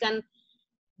how we can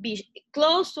be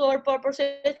close to our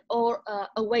purposes or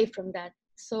away from that.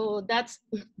 So that's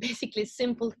basically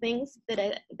simple things that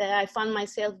I found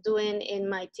myself doing, and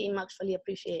my team actually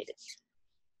appreciated.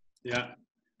 Yeah,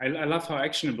 I love how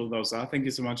actionable those are. Thank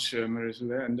you so much,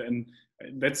 Marisol. And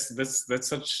that's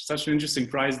such an interesting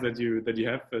prize that you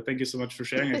have. Thank you so much for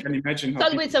sharing. I can imagine how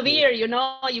it's always a beer, you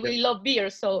know. You really love beer,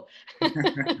 so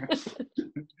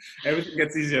everything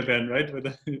gets easier then, right?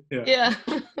 But, yeah.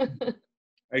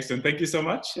 Excellent. Thank you so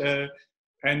much.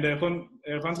 And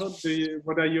Juanjo,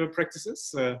 what are your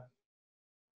practices?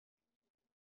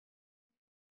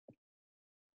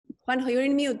 Juanjo, you're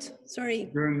in mute. Sorry.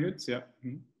 You're on mute. Yeah.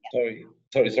 Mm-hmm.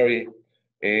 Sorry.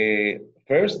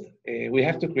 First, we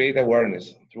have to create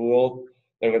awareness throughout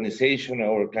the organization,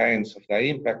 our clients, of the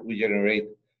impact we generate.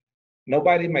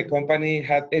 Nobody in my company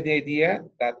had any idea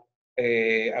that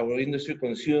our industry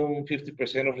consumes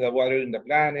 50% of the water in the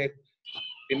planet,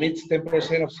 emits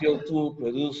 10% of CO2,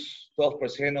 produce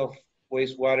 12% of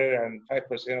wastewater and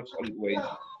 5% of solid waste.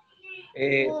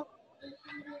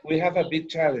 We have a big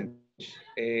challenge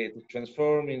to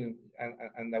transform in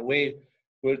the way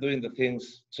we're doing the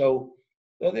things. So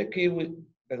The other key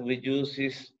that we use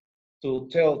is to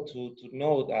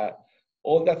know that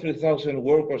all the 3,000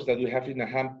 workers that we have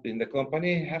in the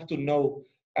company have to know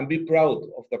and be proud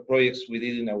of the projects we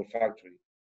did in our factory.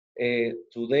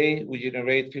 Today, we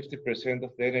generate 50%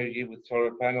 of the energy with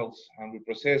solar panels, and we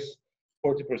process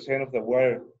 40% of the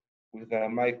water with a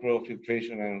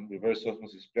microfiltration and reverse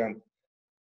osmosis plant.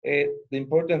 The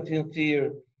important thing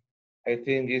here, I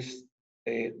think, is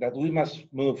that we must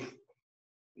move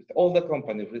with all the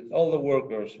companies, with all the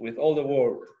workers, with all the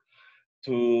world,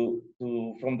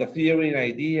 from the theory and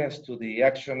ideas to the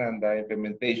action and the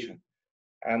implementation.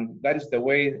 And that is the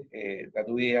way that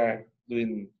we are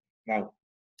doing now.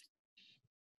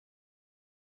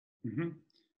 Mm-hmm.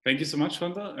 Thank you so much,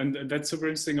 Wanda. And that's super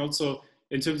interesting also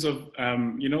in terms of,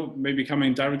 you know, maybe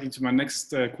coming directly to my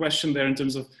next question there in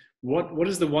terms of what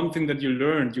is the one thing that you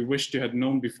learned you wished you had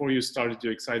known before you started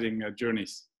your exciting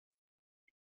journeys?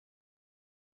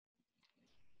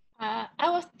 I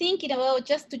was thinking about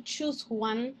just to choose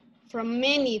one from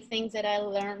many things that I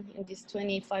learned in these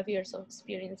 25 years of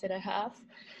experience that I have.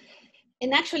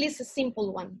 And actually it's a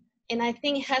simple one. And I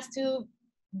think it has to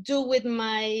do with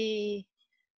my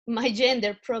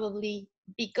gender probably,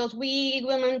 because we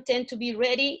women tend to be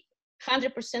ready,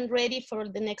 100% ready for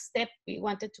the next step we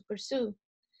wanted to pursue.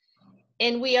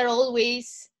 And we are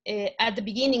always at the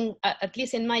beginning, at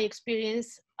least in my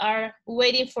experience, are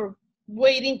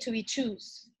waiting to be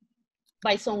chosen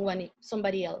by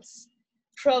somebody else.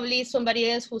 Probably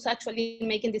somebody else who's actually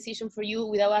making decision for you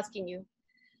without asking you.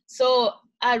 So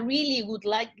I really would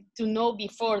like to know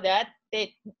before that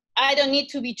I don't need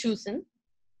to be chosen,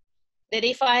 that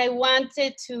if I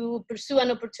wanted to pursue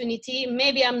an opportunity,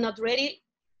 maybe I'm not ready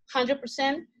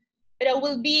 100%, but I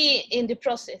will be in the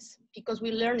process, because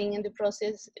we're learning in the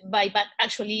process by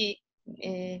actually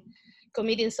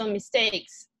committing some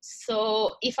mistakes.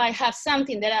 So if I have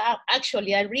something that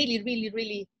I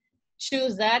really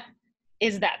choose, that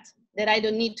I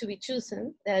don't need to be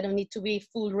chosen, that I don't need to be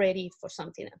full ready for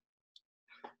something else.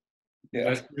 Yeah.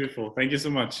 That's beautiful. Thank you so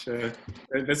much.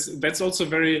 That's also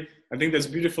very, I think that's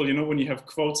beautiful, you know, when you have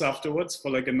quotes afterwards for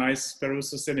like a nice Peru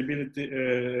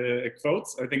sustainability quote.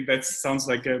 I think that sounds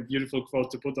like a beautiful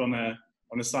quote to put on a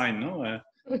sign, no?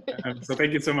 So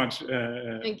thank you so much.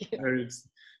 Thank you.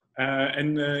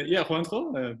 Yeah,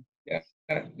 Juanjo? Yeah,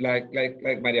 like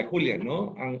Maria Julia,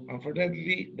 no?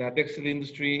 Unfortunately, the textile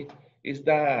industry is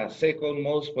the second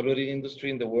most polluting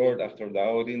industry in the world after the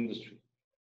oil industry.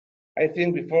 I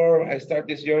think before I start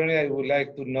this journey, I would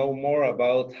like to know more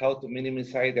about how to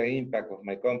minimize the impact of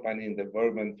my company in the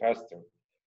environment faster.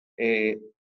 To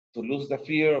lose the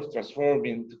fear of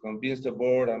transforming, to convince the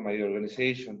board and my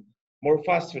organization more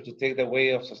faster to take the way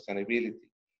of sustainability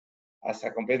as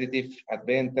a competitive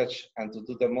advantage, and to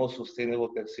do the most sustainable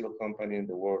textile company in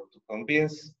the world. To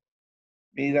convince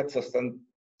me that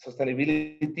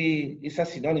sustainability is a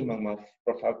synonym of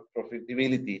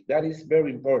profitability. That is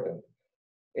very important.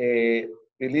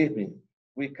 Believe me,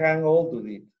 we can all do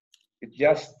it. It's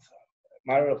just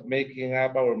a matter of making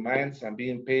up our minds and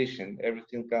being patient.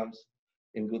 Everything comes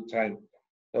in good time.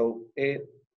 So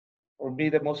for me,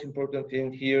 the most important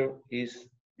thing here is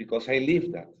because I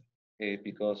live that,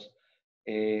 because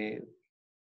I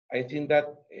think that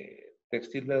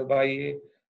Textil del Valle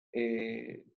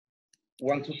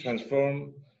want to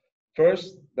transform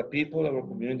first the people of our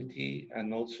community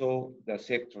and also the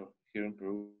sector here in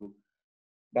Peru.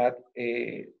 But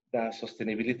the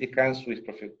sustainability comes with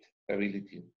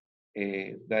profitability.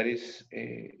 That is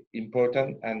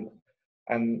important,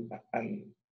 and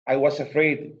I was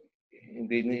afraid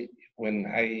when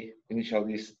I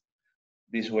initially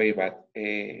this way, but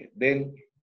then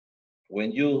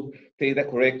when you take the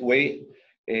correct way,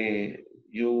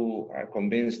 you are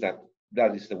convinced that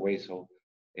that is the way. So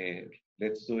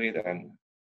let's do it,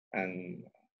 and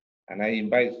I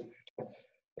invite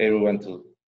everyone to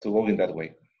go in that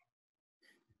way.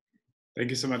 Thank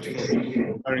you so much for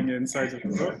sharing your insights.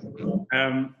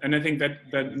 And I think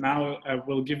that now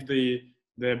we'll give the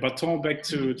baton back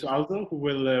to Aldo, who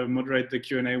will moderate the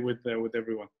Q&A with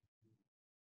everyone.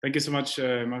 Thank you so much,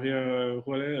 Maria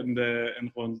Juárez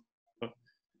and Juan.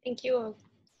 Thank you.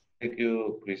 Thank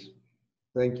you, Chris.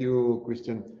 Thank you,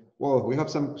 Christian. Well, we have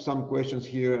some questions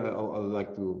here I'd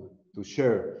like to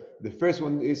share. The first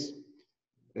one is,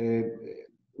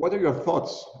 what are your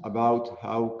thoughts about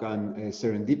how can a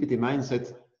serendipity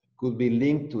mindset could be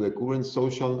linked to the current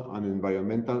social and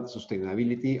environmental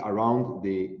sustainability around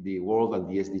the world and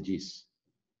the SDGs?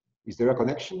 Is there a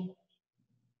connection?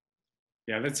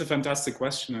 Yeah, that's a fantastic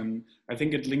question. And I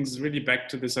think it links really back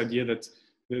to this idea that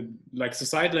like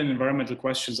societal and environmental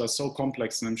questions are so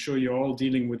complex. And I'm sure you're all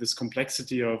dealing with this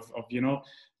complexity of you know,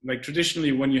 like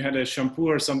traditionally when you had a shampoo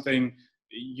or something,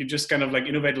 you just kind of like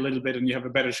innovate a little bit and you have a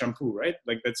better shampoo, right?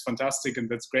 Like that's fantastic and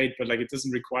that's great, but like it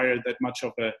doesn't require that much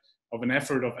of an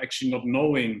effort of actually not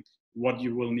knowing what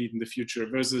you will need in the future.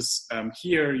 Versus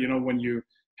here, you know, when you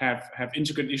have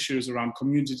intricate issues around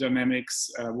community dynamics,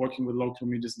 working with local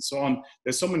communities and so on,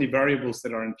 there's so many variables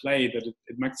that are in play that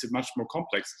it makes it much more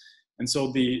complex. And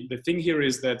so the thing here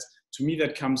is that, to me,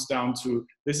 that comes down to,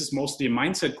 this is mostly a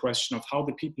mindset question of how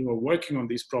the people who are working on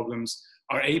these problems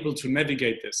are able to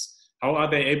navigate this. How are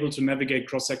they able to navigate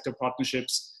cross-sector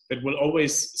partnerships that will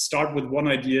always start with one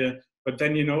idea, but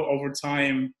then, you know, over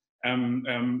time,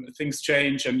 things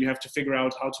change and you have to figure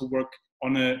out how to work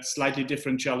on a slightly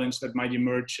different challenge that might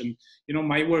emerge. And, you know,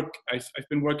 my work, I've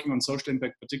been working on social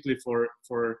impact, particularly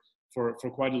for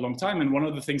quite a long time. And one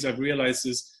of the things I've realized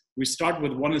is we start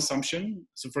with one assumption.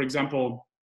 So for example,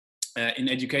 in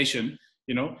education,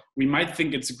 you know, we might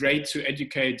think it's great to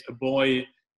educate a boy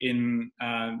in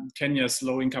Kenya's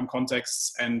low-income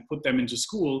contexts and put them into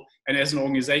school. And as an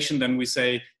organization, then we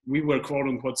say we were quote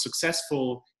unquote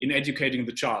successful in educating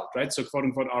the child, right? So quote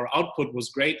unquote, our output was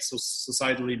great so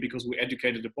societally because we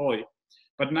educated the boy.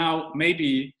 But now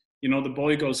maybe, you know, the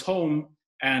boy goes home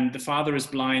and the father is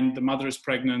blind, the mother is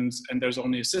pregnant, and there's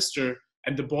only a sister,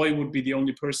 and the boy would be the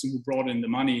only person who brought in the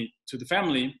money to the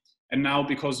family. And now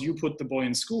because you put the boy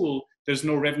in school, there's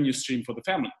no revenue stream for the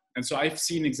family. And so I've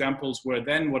seen examples where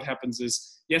then what happens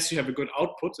is, yes, you have a good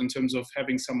output in terms of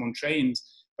having someone trained,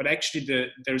 but actually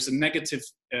there's a negative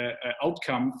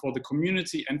outcome for the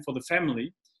community and for the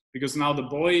family, because now the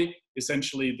boy,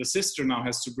 essentially the sister now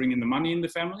has to bring in the money in the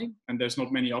family, and there's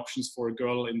not many options for a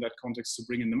girl in that context to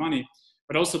bring in the money,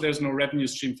 but also there's no revenue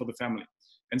stream for the family.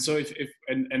 And so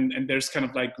and there's kind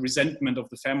of like resentment of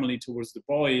the family towards the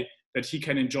boy that he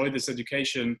can enjoy this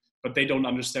education, but they don't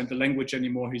understand the language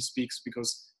anymore he speaks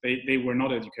because they were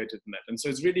not educated in that. And so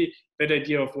it's really that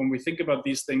idea of when we think about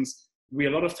these things, we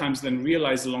a lot of times then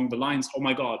realize along the lines, oh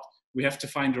my God, we have to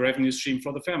find a revenue stream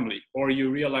for the family. Or you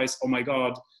realize, oh my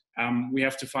God, we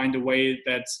have to find a way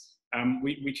that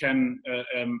we can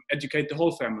educate the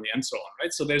whole family and so on,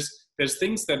 right? So there's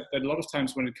things that a lot of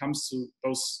times when it comes to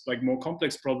those like more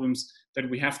complex problems that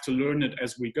we have to learn it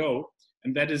as we go.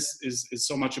 And that is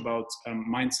so much about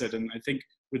mindset. And I think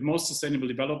with most sustainable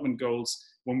development goals,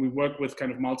 when we work with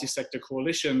kind of multi-sector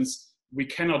coalitions, we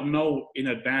cannot know in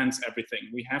advance everything.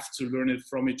 We have to learn it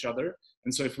from each other.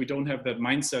 And so if we don't have that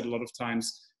mindset, a lot of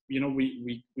times, you know,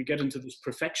 we get into this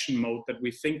perfection mode that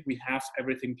we think we have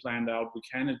everything planned out, we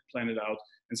can plan it out,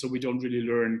 and so we don't really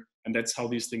learn, and that's how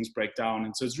these things break down.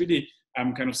 And so it's really,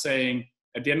 I'm kind of saying,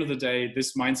 at the end of the day,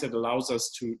 this mindset allows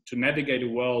us to navigate a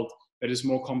world that is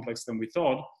more complex than we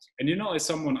thought. And you know, as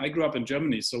someone, I grew up in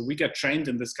Germany, so we get trained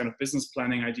in this kind of business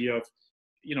planning idea of,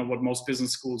 you know, what most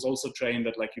business schools also train,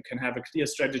 that like you can have a clear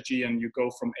strategy and you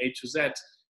go from A to Z,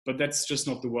 but that's just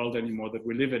not the world anymore that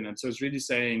we live in. And so it's really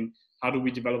saying, how do we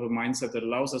develop a mindset that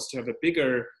allows us to have a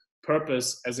bigger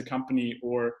purpose as a company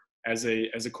or as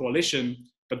a coalition,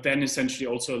 but then essentially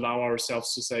also allow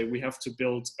ourselves to say, we have to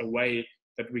build a way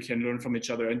that we can learn from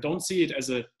each other and don't see it as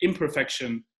an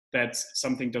imperfection that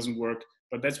something doesn't work.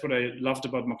 But that's what I loved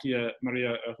about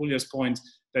Maria Julia's point,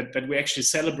 that we actually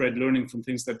celebrate learning from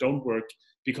things that don't work,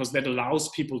 because that allows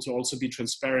people to also be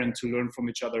transparent, to learn from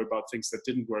each other about things that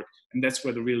didn't work. And that's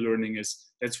where the real learning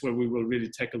is. That's where we will really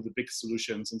tackle the big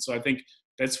solutions. And so I think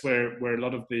that's where a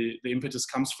lot of the impetus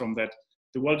comes from, that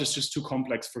the world is just too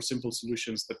complex for simple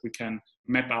solutions that we can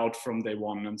map out from day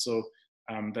one. And so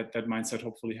that mindset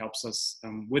hopefully helps us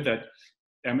with that.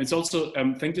 It's also,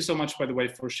 thank you so much, by the way,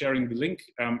 for sharing the link.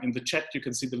 In the chat, you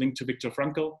can see the link to Viktor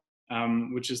Frankl,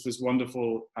 which is this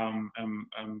wonderful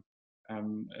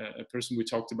a person we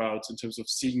talked about in terms of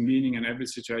seeing meaning in every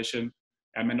situation.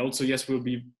 And also, yes, we'll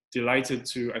be delighted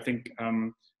to, I think,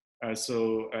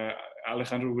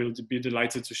 Alejandro will be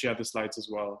delighted to share the slides as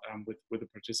well with the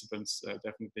participants,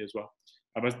 definitely as well.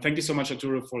 But thank you so much,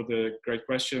 Arturo, for the great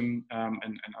question,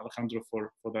 and Alejandro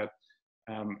for that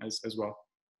as well.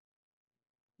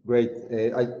 Great.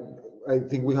 I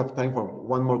think we have time for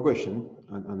one more question,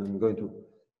 and I'm going to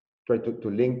try to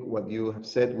link what you have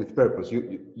said with purpose.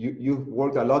 You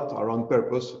work a lot around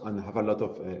purpose and have a lot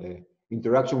of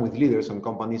interaction with leaders and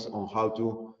companies on how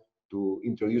to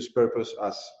introduce purpose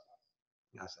as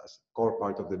a core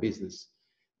part of the business.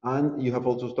 And you have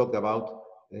also talked about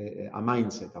a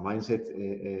mindset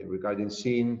regarding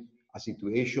seeing a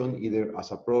situation either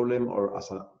as a problem or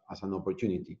as an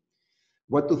opportunity.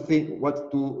 What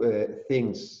two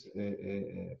things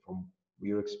from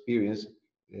your experience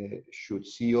should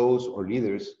CEOs or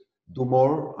leaders do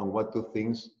more, and what two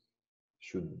things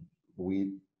should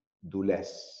we do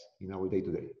less in our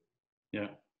day-to-day? Yeah,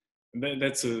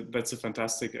 That's a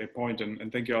fantastic point,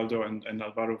 and thank you, Aldo and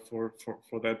Alvaro, for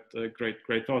that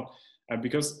great thought.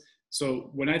 Because so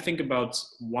when I think about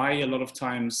why a lot of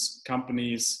times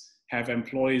companies have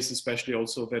employees, especially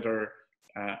also that are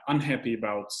unhappy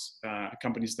about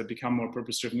companies that become more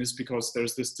purpose-driven, is because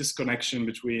there's this disconnection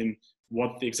between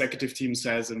what the executive team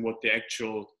says and what the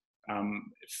actual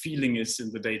feeling is in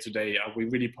the day-to-day. Are we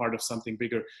really part of something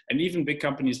bigger? And even big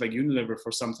companies like Unilever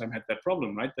for some time had that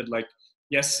problem, right? That like,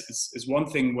 yes, it's one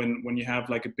thing when you have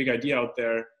like a big idea out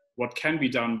there, what can be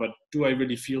done, but do I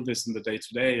really feel this in the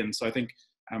day-to-day? And so I think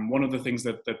one of the things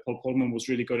that Paul Polman was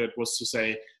really good at was to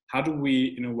say, how do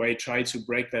we, in a way, try to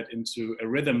break that into a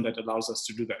rhythm that allows us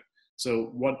to do that?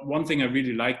 So one thing I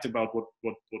really liked about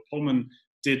what Polman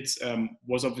did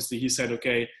was obviously he said,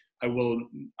 okay, I will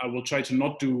try to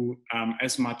not do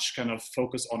as much kind of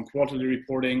focus on quarterly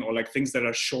reporting or like things that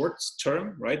are short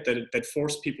term, right? That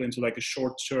force people into like a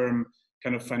short term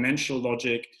kind of financial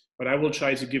logic, but I will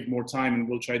try to give more time and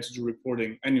we'll try to do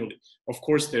reporting annually. Of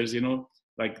course, there's, you know,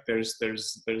 like there's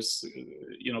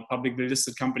you know, publicly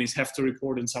listed companies have to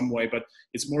report in some way, but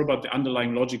it's more about the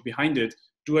underlying logic behind it.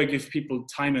 Do I give people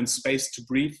time and space to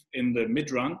breathe in the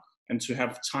mid-run and to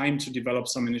have time to develop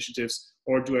some initiatives,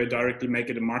 or do I directly make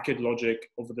it a market logic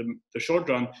over the short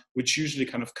run, which usually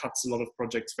kind of cuts a lot of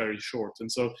projects very short?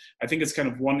 And so I think it's kind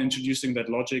of one, introducing that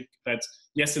logic that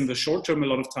yes, in the short term, a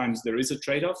lot of times there is a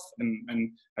trade-off,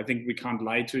 and I think we can't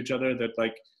lie to each other that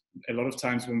like a lot of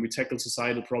times when we tackle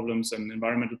societal problems and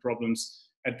environmental problems,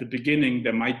 at the beginning,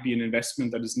 there might be an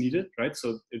investment that is needed, right?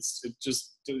 So it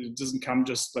doesn't come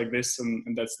just like this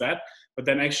and that's that. But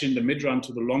then actually in the mid-run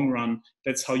to the long run,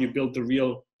 that's how you build the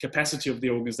real capacity of the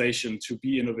organization to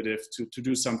be innovative, to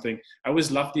do something. I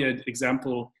always love the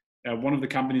example, one of the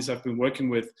companies I've been working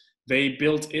with, they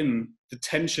built in the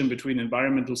tension between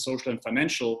environmental, social, and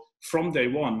financial from day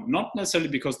one, not necessarily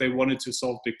because they wanted to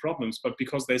solve big problems, but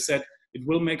because they said it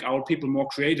will make our people more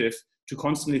creative to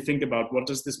constantly think about what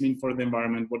does this mean for the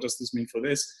environment, what does this mean for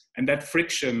this? And that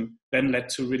friction then led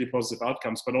to really positive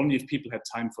outcomes, but only if people had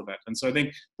time for that. And so I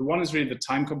think the one is really the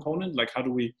time component, like how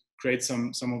do we create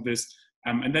some of this,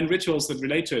 and then rituals that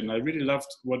relate to it. And I really loved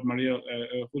what Maria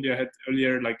Julia had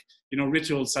earlier, like, you know,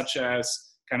 rituals such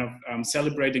as kind of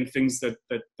celebrating things that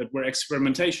were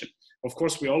experimentation. Of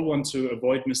course, we all want to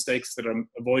avoid mistakes that are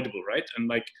avoidable, right? And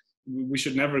like, we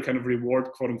should never kind of reward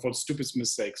quote unquote stupid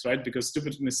mistakes, right? Because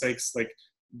stupid mistakes, like,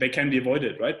 they can be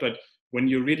avoided, right? But when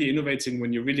you're really innovating,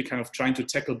 when you're really kind of trying to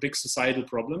tackle big societal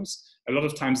problems, a lot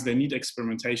of times they need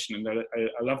experimentation. And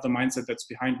I love the mindset that's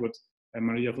behind what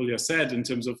Maria Julia said, in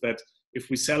terms of that if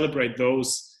we celebrate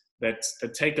those that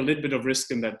take a little bit of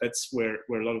risk, and that's where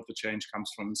a lot of the change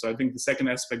comes from. So I think the second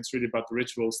aspect is really about the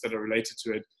rituals that are related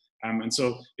to it. And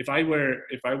so if I were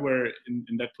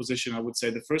in that position, I would say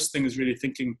the first thing is really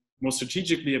thinking more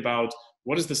strategically about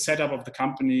what is the setup of the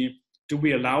company. Do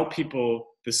we allow people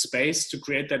the space to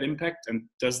create that impact? And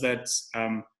does that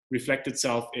reflect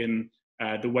itself in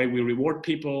the way we reward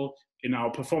people? In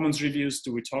our performance reviews,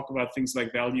 do we talk about things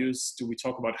like values? Do we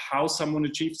talk about how someone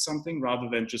achieved something rather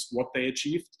than just what they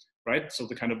achieved, right? So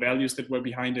the kind of values that were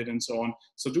behind it and so on.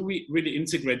 So do we really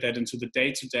integrate that into the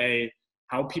day-to-day,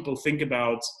 how people think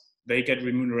about they get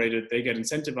remunerated, they get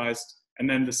incentivized? And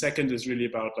then the second is really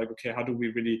about like, okay, how do we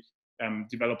really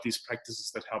develop these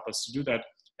practices that help us to do that?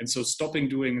 And so stopping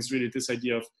doing is really this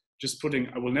idea of just putting,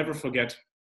 I will never forget,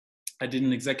 I did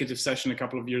an executive session a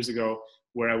couple of years ago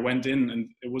where I went in and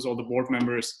it was all the board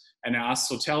members, and I asked,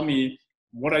 so tell me,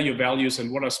 what are your values and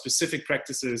what are specific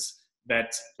practices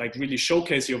that like really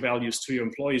showcase your values to your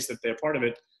employees, that they're part of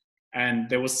it? And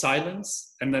there was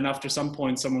silence. And then after some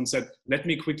point, someone said, let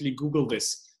me quickly Google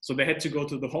this. So they had to go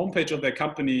to the homepage of their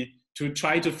company to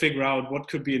try to figure out what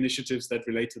could be initiatives that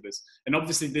relate to this. And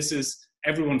obviously this is,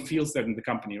 everyone feels that in the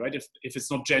company, right? If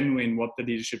it's not genuine what the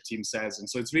leadership team says. And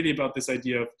so it's really about this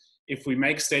idea of, if we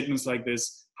make statements like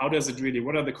this, how does it really,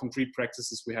 what are the concrete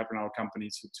practices we have in our company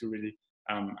to really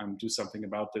do something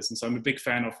about this? And so I'm a big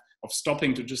fan of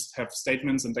stopping to just have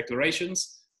statements and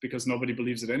declarations, because nobody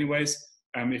believes it anyways.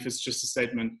 If it's just a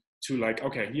statement, to like,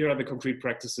 okay, here are the concrete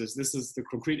practices, this is the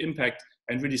concrete impact,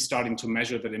 and really starting to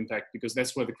measure that impact, because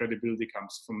that's where the credibility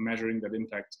comes from, measuring that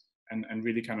impact and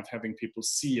really kind of having people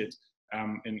see it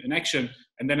in action.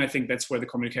 And then I think that's where the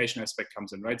communication aspect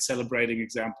comes in, right? Celebrating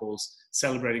examples,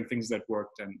 celebrating things that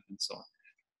worked, and so on.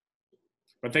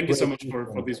 But thank you so much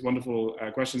for these wonderful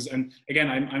questions. And again,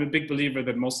 I'm a big believer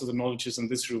that most of the knowledge is in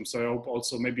this room. So I hope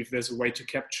also maybe if there's a way to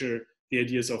capture the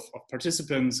ideas of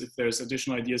participants, if there's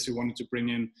additional ideas you wanted to bring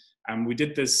in. We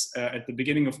did this at the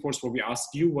beginning, of course, where we asked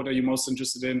you, what are you most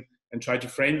interested in? And try to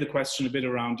frame the question a bit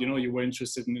around, you know, you were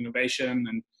interested in innovation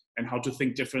and and how to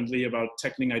think differently about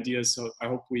tackling ideas. So I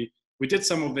hope we did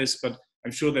some of this, but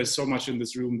I'm sure there's so much in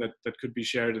this room that could be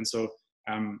shared. And so,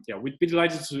 yeah, we'd be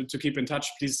delighted to keep in touch.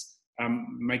 Please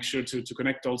make sure to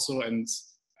connect also. And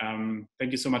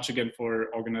thank you so much again for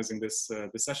organizing this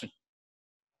session.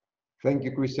 Thank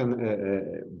you, Christian,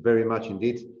 very much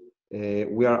indeed.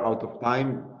 We are out of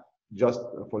time just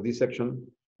for this section.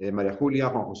 María Julia,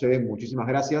 Juan José, muchísimas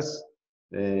gracias.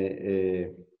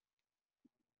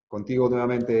 Contigo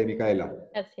nuevamente, Micaela.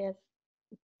 Gracias.